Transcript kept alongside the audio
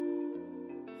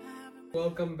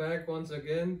Welcome back once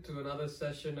again to another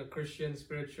session of Christian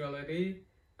Spirituality.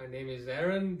 My name is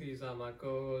Aaron. These are my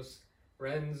co-hosts,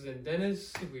 Renz and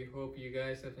Dennis. We hope you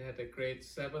guys have had a great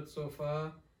Sabbath so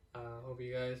far. Hope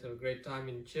you guys have a great time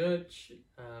in church,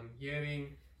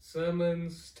 hearing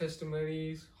sermons,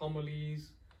 testimonies,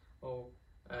 homilies, or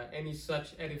any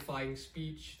such edifying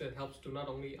speech that helps to not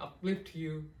only uplift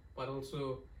you, but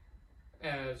also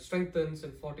strengthens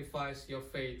and fortifies your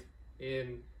faith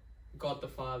in God the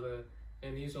Father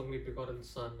and His only begotten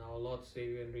Son, our Lord,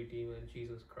 Savior, and Redeemer,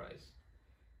 Jesus Christ.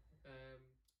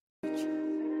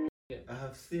 I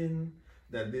have seen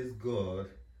that this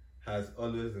God has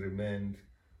always remained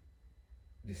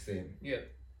the same. Yeah.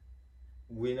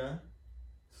 Winner,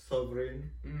 sovereign,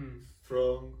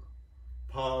 strong,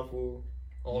 powerful,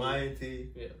 mighty,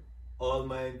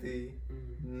 almighty,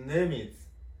 name it.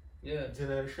 Yeah.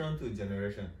 Generation to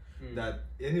generation. That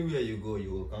anywhere you go,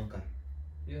 you will conquer.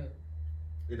 Yeah.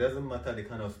 It doesn't matter the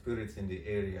kind of spirits in the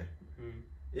area.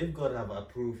 If God have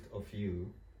approved of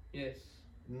you, yes,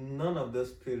 none of those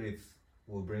spirits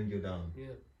will bring you down.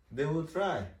 Yeah. They will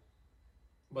try,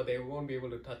 but they won't be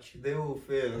able to touch you. They will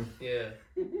fail. Yeah.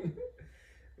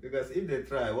 Because if they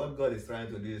try, what God is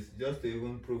trying to do is just to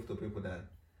even prove to people that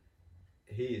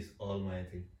He is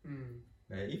almighty.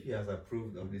 That if He has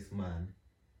approved of this man,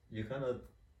 you cannot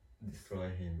destroy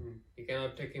him. You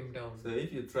cannot take him down. So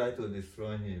if you try to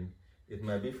destroy him, it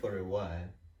might be for a while,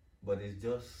 but it's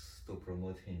just to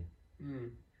promote him.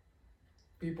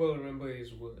 People remember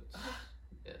his words.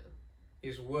 Yeah.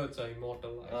 His words are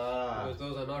immortalized. Because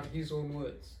those are not his own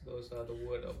words. Those are the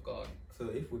word of God. So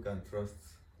if we can trust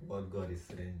what God is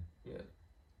saying,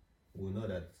 we know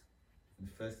that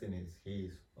the first thing is He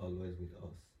is always with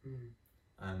us.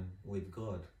 And with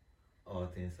God, all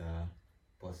things are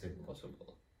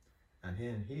possible. And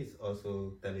then He is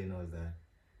also telling us that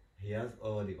He has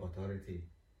all the authority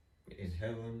in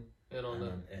heaven and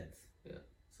on earth. Yeah.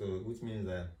 So which means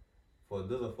that for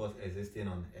those of us existing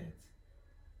on earth,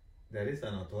 there is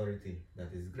an authority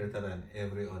that is greater than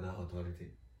every other authority.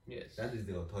 Yes. That is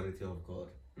the authority of God.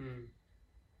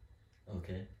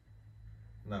 Okay.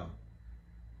 Now,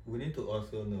 we need to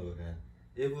also know that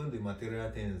even the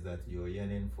material things that you're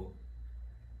yearning for,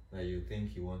 that you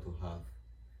think you want to have,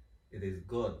 it is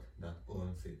God that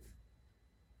owns it.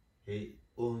 He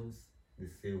owns the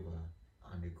silver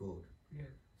and the gold.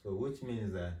 Yeah. So which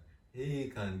means that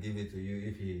He can give it to you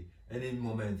if any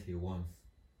moment He wants.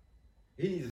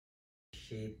 He is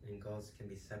shape and gods can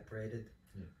be separated.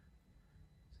 Yeah.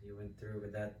 So you went through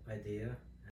with that idea.